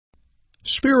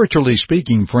Spiritually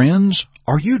speaking, friends,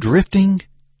 are you drifting?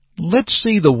 Let's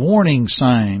see the warning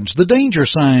signs, the danger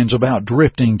signs about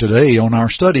drifting today on our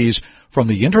studies from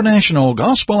the International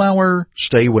Gospel Hour.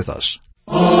 Stay with us.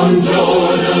 On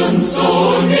Jordan's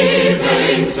stormy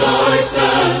banks I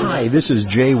stand. Hi, this is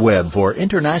Jay Webb for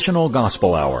International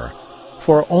Gospel Hour.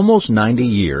 For almost 90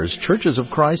 years, Churches of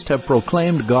Christ have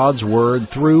proclaimed God's Word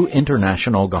through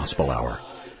International Gospel Hour.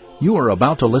 You are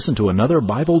about to listen to another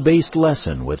Bible-based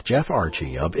lesson with Jeff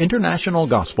Archie of International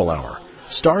Gospel Hour,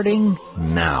 starting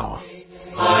now.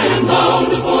 I am bound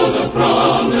for the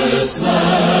promised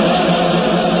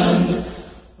land.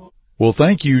 Well,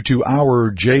 thank you to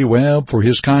our Jay Webb for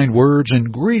his kind words,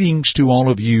 and greetings to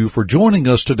all of you for joining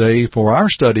us today for our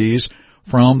studies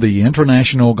from the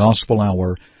International Gospel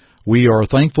Hour. We are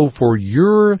thankful for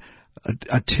your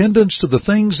attendance to the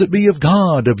things that be of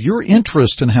God, of your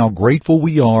interest, and how grateful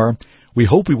we are. We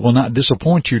hope we will not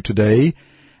disappoint you today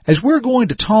as we're going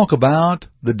to talk about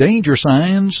the danger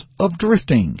signs of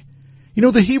drifting. You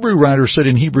know, the Hebrew writer said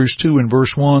in Hebrews 2 and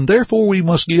verse 1, "Therefore we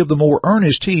must give the more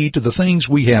earnest heed to the things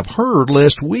we have heard,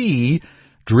 lest we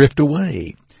drift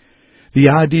away." The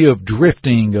idea of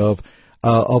drifting,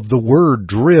 of the word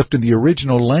drift in the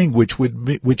original language,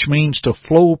 which means to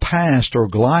flow past or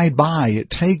glide by. It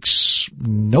takes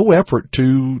no effort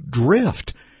to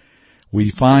drift. We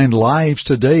find lives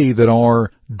today that are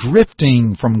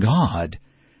drifting from God.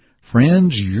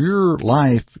 Friends, your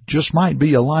life just might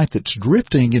be a life that's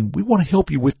drifting, and we want to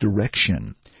help you with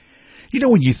direction. You know,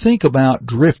 when you think about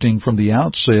drifting from the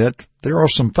outset, there are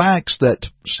some facts that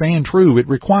stand true. It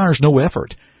requires no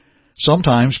effort.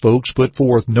 Sometimes folks put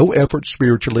forth no effort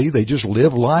spiritually. They just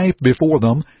live life before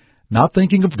them, not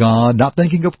thinking of God, not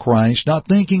thinking of Christ, not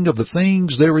thinking of the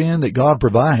things therein that God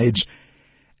provides,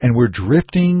 and we're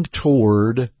drifting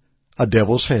toward a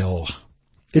devil's hell.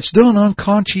 It's done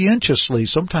unconscientiously.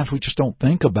 Sometimes we just don't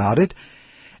think about it.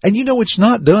 And you know, it's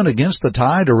not done against the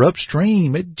tide or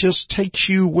upstream. It just takes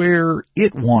you where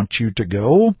it wants you to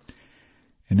go.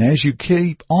 And as you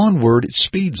keep onward, it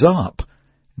speeds up.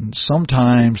 And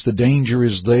sometimes the danger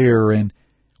is there, and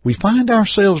we find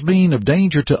ourselves being of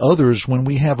danger to others when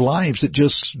we have lives that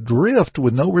just drift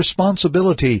with no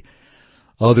responsibility.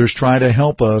 Others try to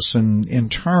help us, and in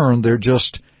turn, they're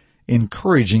just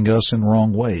encouraging us in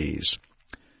wrong ways.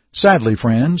 Sadly,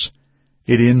 friends,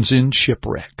 it ends in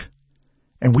shipwreck,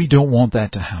 and we don't want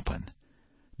that to happen.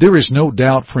 There is no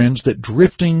doubt, friends, that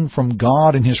drifting from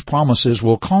God and His promises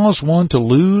will cause one to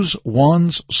lose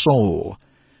one's soul.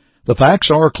 The facts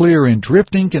are clear, and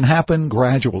drifting can happen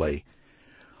gradually.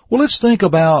 Well, let's think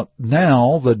about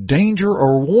now the danger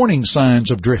or warning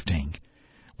signs of drifting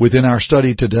within our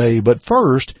study today. But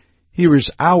first, here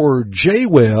is our Jay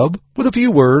Webb with a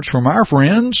few words from our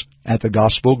friends at the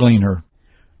Gospel Gleaner.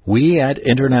 We at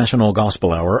International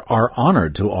Gospel Hour are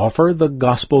honored to offer the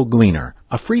Gospel Gleaner,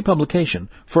 a free publication.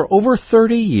 For over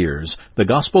 30 years, the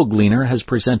Gospel Gleaner has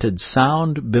presented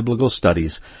sound biblical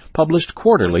studies, published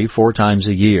quarterly 4 times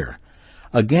a year.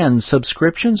 Again,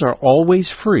 subscriptions are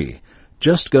always free.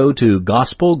 Just go to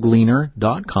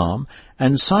gospelgleaner.com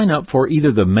and sign up for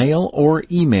either the mail or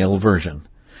email version.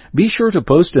 Be sure to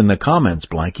post in the comments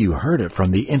like you heard it from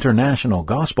the International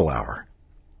Gospel Hour.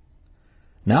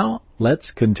 Now, let's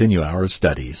continue our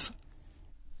studies.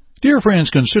 Dear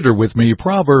friends, consider with me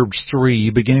Proverbs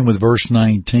 3, beginning with verse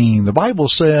 19. The Bible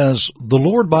says, "The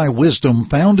Lord by wisdom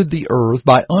founded the earth,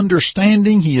 by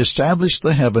understanding He established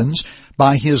the heavens,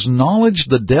 by His knowledge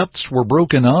the depths were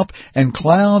broken up, and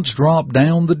clouds dropped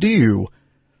down the dew.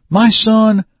 My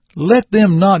son, let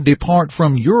them not depart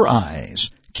from your eyes.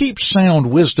 Keep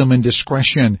sound wisdom and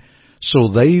discretion, so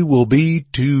they will be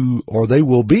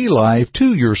life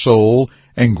to your soul,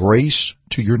 and grace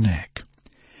to your neck."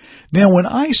 Now, when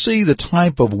I see the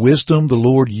type of wisdom the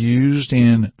Lord used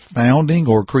in founding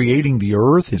or creating the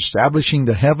earth, establishing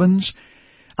the heavens,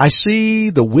 I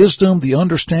see the wisdom, the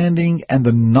understanding, and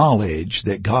the knowledge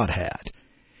that God had.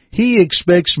 He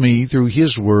expects me through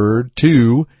His Word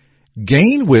to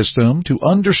gain wisdom, to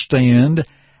understand,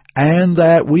 and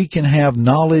that we can have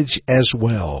knowledge as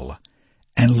well.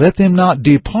 And let them not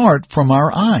depart from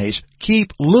our eyes.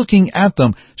 Keep looking at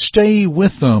them. Stay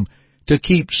with them to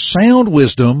keep sound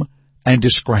wisdom and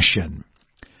discretion.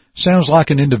 Sounds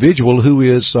like an individual who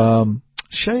is, not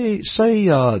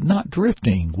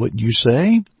drifting, wouldn't you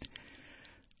say?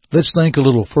 Let's think a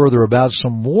little further about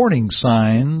some warning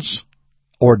signs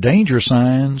or danger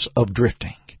signs of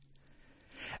drifting.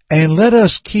 And let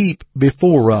us keep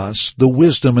before us the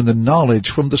wisdom and the knowledge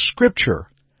from the Scripture.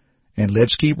 And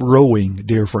let's keep rowing,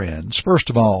 dear friends. First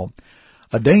of all,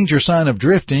 a danger sign of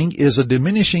drifting is a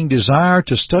diminishing desire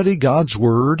to study God's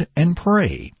Word and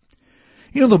pray.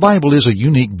 You know, the Bible is a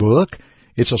unique book.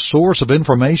 It's a source of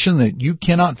information that you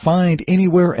cannot find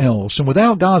anywhere else. And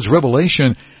without God's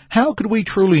revelation, how could we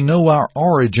truly know our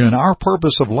origin, our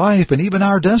purpose of life, and even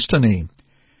our destiny?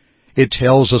 It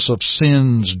tells us of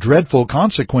sin's dreadful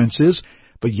consequences,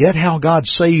 but yet how God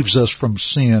saves us from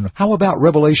sin. How about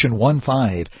Revelation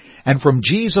 1:5? And from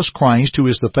Jesus Christ, who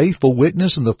is the faithful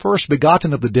witness and the first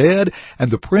begotten of the dead, and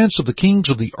the prince of the kings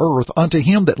of the earth, unto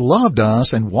him that loved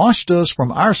us and washed us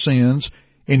from our sins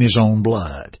in his own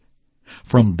blood.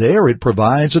 From there it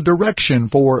provides a direction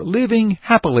for living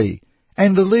happily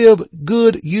and to live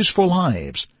good, useful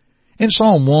lives. In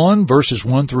Psalm 1, verses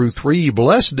 1 through 3,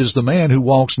 Blessed is the man who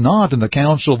walks not in the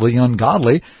counsel of the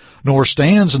ungodly, nor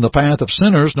stands in the path of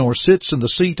sinners, nor sits in the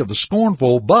seat of the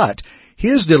scornful, but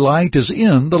his delight is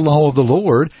in the law of the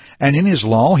Lord, and in his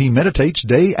law he meditates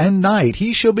day and night.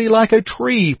 He shall be like a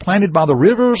tree planted by the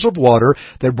rivers of water,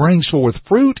 that brings forth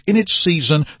fruit in its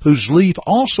season, whose leaf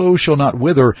also shall not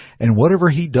wither, and whatever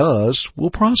he does will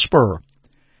prosper.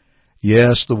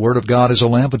 Yes, the Word of God is a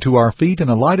lamp unto our feet and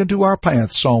a light unto our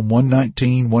path, Psalm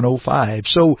 119:105.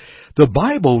 So the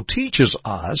Bible teaches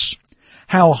us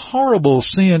how horrible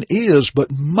sin is, but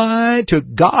to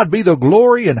God be the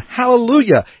glory, and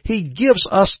hallelujah, He gives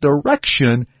us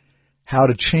direction how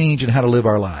to change and how to live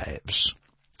our lives.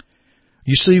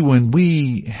 You see, when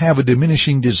we have a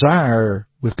diminishing desire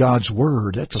with God's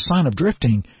Word, that's a sign of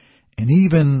drifting and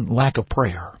even lack of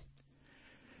prayer.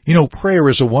 You know, prayer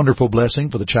is a wonderful blessing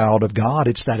for the child of God.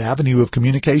 It's that avenue of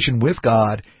communication with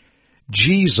God.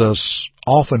 Jesus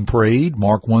often prayed,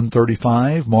 Mark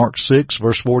 1:35, Mark 6,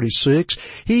 verse 46.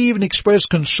 He even expressed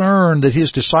concern that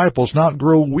his disciples not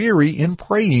grow weary in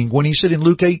praying. When he said in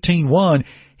Luke 18:1,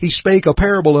 he spake a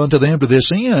parable unto them to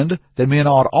this end, that men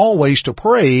ought always to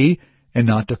pray and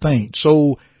not to faint.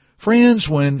 So, friends,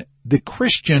 when the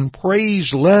Christian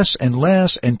prays less and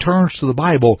less and turns to the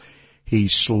Bible,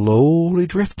 he's slowly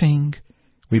drifting.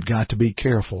 We've got to be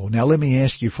careful. Now let me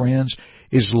ask you, friends,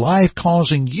 is life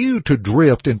causing you to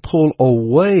drift and pull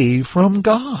away from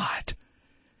God?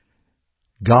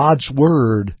 God's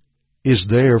Word is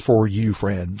there for you,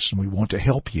 friends, and we want to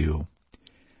help you.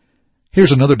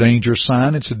 Here's another dangerous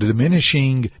sign. It's a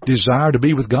diminishing desire to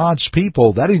be with God's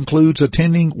people. That includes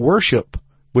attending worship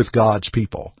with God's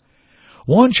people.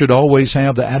 One should always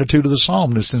have the attitude of the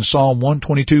psalmist in Psalm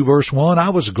 122, verse 1. I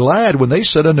was glad when they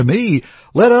said unto me,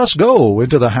 Let us go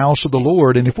into the house of the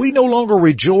Lord. And if we no longer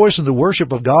rejoice in the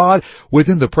worship of God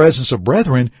within the presence of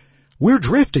brethren, we're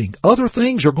drifting. Other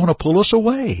things are going to pull us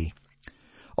away.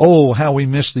 Oh, how we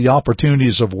miss the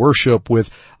opportunities of worship with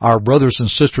our brothers and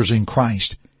sisters in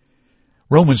Christ.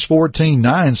 Romans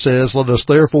 14:9 says, Let us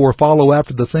therefore follow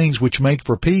after the things which make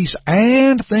for peace,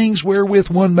 and things wherewith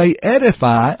one may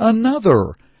edify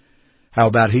another. How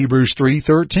about Hebrews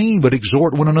 3:13? But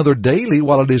exhort one another daily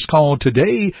while it is called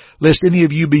today, lest any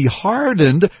of you be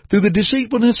hardened through the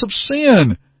deceitfulness of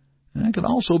sin. That can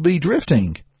also be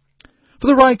drifting. For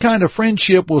the right kind of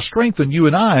friendship will strengthen you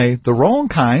and I. The wrong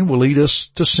kind will lead us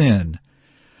to sin.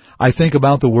 I think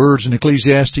about the words in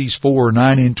Ecclesiastes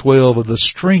 4:9 and 12 of the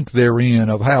strength therein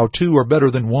of how two are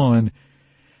better than one.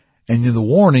 And in the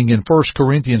warning in 1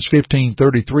 Corinthians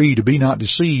 15:33 to be not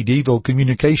deceived, evil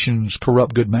communications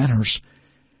corrupt good manners.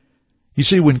 You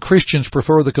see, when Christians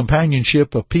prefer the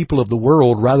companionship of people of the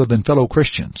world rather than fellow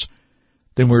Christians,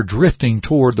 then we're drifting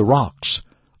toward the rocks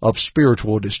of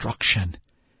spiritual destruction.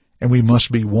 And we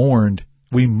must be warned.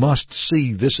 We must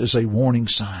see this as a warning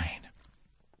sign.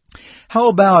 How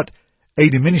about a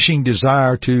diminishing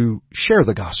desire to share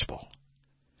the gospel?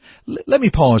 Let me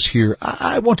pause here.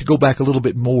 I want to go back a little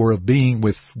bit more of being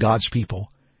with God's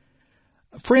people.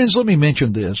 Friends, let me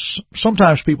mention this.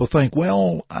 Sometimes people think,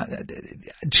 well,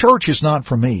 church is not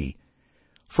for me.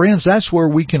 Friends, that's where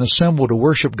we can assemble to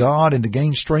worship God and to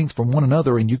gain strength from one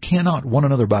another, and you cannot one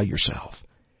another by yourself.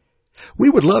 We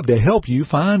would love to help you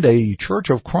find a Church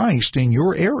of Christ in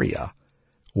your area.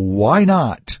 Why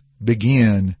not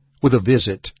begin with a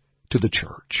visit to the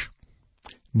church?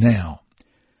 Now,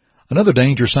 another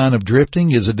danger sign of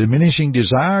drifting is a diminishing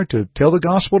desire to tell the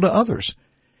gospel to others.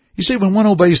 You see, when one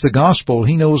obeys the gospel,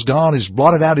 he knows God has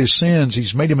blotted out his sins.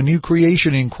 He's made him a new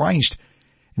creation in Christ,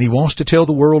 and he wants to tell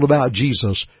the world about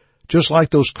Jesus, just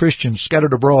like those Christians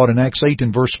scattered abroad in Acts 8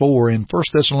 and verse 4 and 1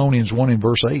 Thessalonians 1 and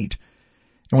verse 8.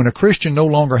 And when a Christian no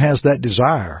longer has that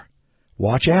desire,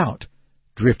 watch out,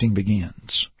 drifting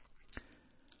begins.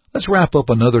 Let's wrap up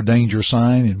another danger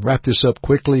sign and wrap this up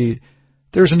quickly.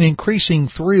 There's an increasing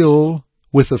thrill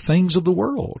with the things of the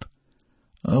world.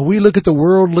 We look at the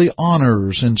worldly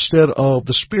honors instead of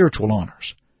the spiritual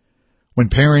honors. When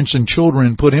parents and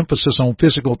children put emphasis on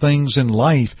physical things in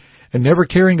life and never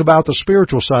caring about the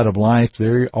spiritual side of life,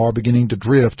 they are beginning to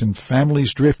drift, and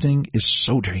families drifting is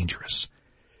so dangerous.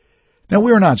 Now,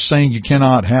 we are not saying you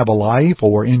cannot have a life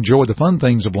or enjoy the fun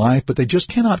things of life, but they just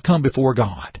cannot come before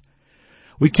God.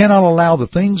 We cannot allow the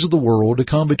things of the world to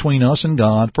come between us and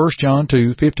God, 1 John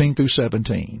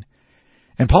 2:15-17.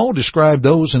 And Paul described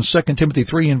those in 2 Timothy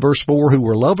 3 and verse 4 who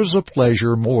were lovers of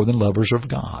pleasure more than lovers of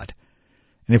God.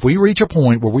 And if we reach a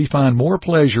point where we find more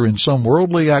pleasure in some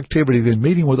worldly activity than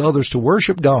meeting with others to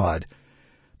worship God,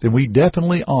 then we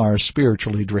definitely are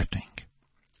spiritually drifting.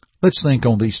 Let's think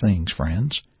on these things,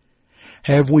 friends.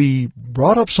 Have we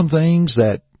brought up some things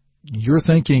that you're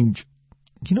thinking,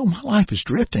 my life is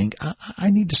drifting.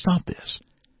 I need to stop this.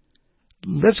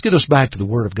 Let's get us back to the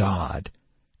Word of God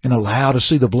and allow to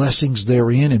see the blessings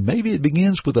therein, and maybe it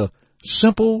begins with a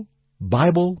simple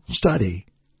Bible study.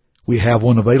 We have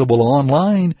one available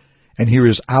online, and here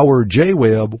is our J.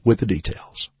 Webb with the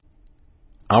details.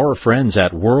 Our friends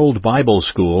at World Bible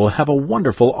School have a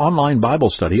wonderful online Bible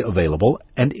study available,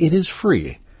 and it is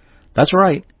free. That's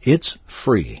right, it's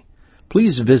free.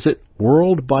 Please visit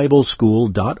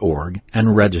worldbibleschool.org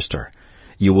and register.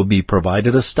 You will be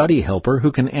provided a study helper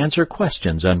who can answer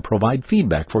questions and provide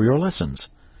feedback for your lessons.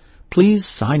 Please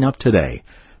sign up today.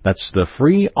 That's the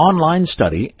free online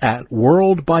study at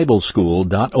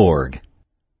worldbibleschool.org.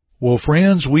 Well,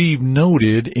 friends, we've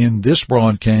noted in this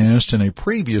broadcast and a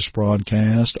previous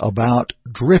broadcast about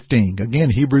drifting. Again,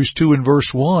 Hebrews 2 and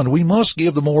verse 1, we must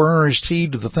give the more earnest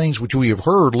heed to the things which we have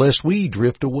heard, lest we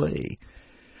drift away.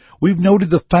 We've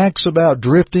noted the facts about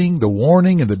drifting, the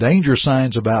warning and the danger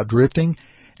signs about drifting,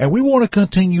 and we want to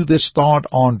continue this thought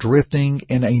on drifting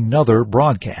in another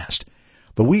broadcast.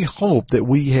 But we hope that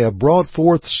we have brought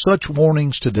forth such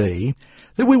warnings today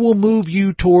that we will move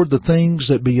you toward the things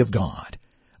that be of God.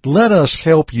 Let us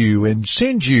help you and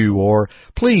send you, or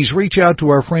please reach out to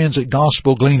our friends at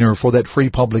Gospel Gleaner for that free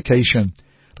publication.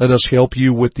 Let us help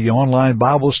you with the online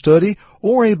Bible study,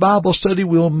 or a Bible study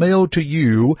we'll mail to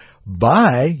you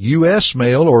by U.S.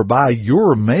 mail or by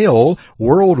your mail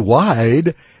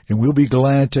worldwide, and we'll be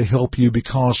glad to help you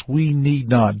because we need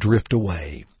not drift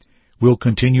away. We'll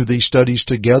continue these studies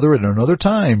together at another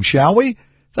time, shall we?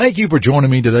 Thank you for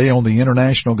joining me today on the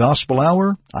International Gospel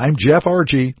Hour. I'm Jeff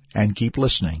Argy, and keep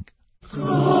listening.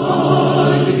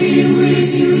 God be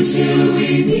with you till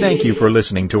we meet. Thank you for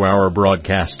listening to our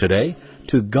broadcast today.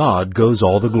 To God goes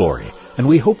all the glory, and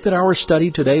we hope that our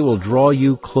study today will draw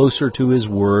you closer to His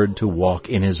Word to walk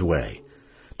in His way.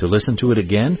 To listen to it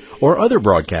again or other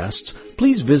broadcasts,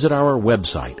 please visit our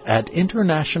website at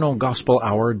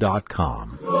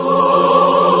internationalgospelhour.com.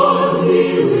 God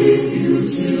be with you.